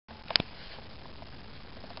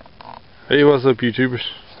Hey, what's up, YouTubers?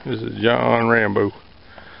 This is John Rambo.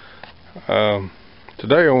 Today I'm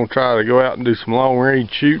going to try to go out and do some long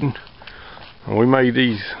range shooting. We made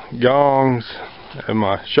these gongs in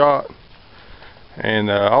my shop, and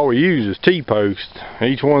all we use is T-posts.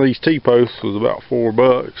 Each one of these T-posts was about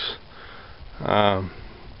 $4. I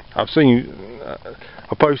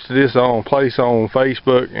posted this on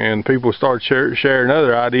Facebook, and people started sharing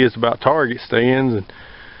other ideas about target stands, and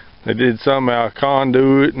they did some out of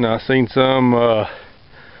conduit, and I seen some, one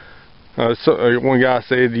guy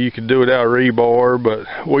said you could do it out of rebar, but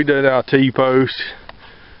we did it out of T-post,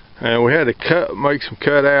 and we had to make some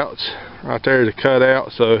cutouts. Right there's a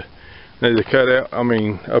cutout, so there's a cutout,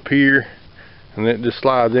 up here, and it just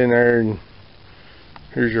slides in there, and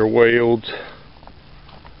here's your welds.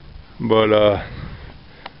 But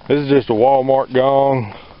this is just a Walmart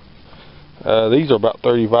gong. These are about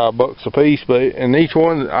 $35 a piece, and each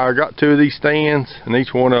one, I got 2 of these stands, and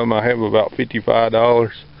each one of them I have about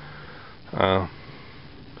 $55.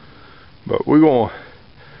 But we're going to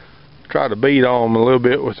try to beat on them a little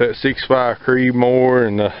bit with that 6.5 Creedmoor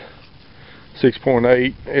and the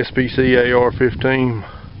 6.8 SPC AR-15.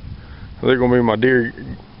 They're going to be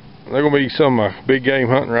they're going to be some of my big game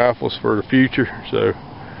hunting rifles for the future, so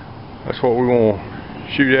that's what we're going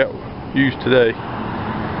to use today.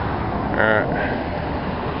 Alright.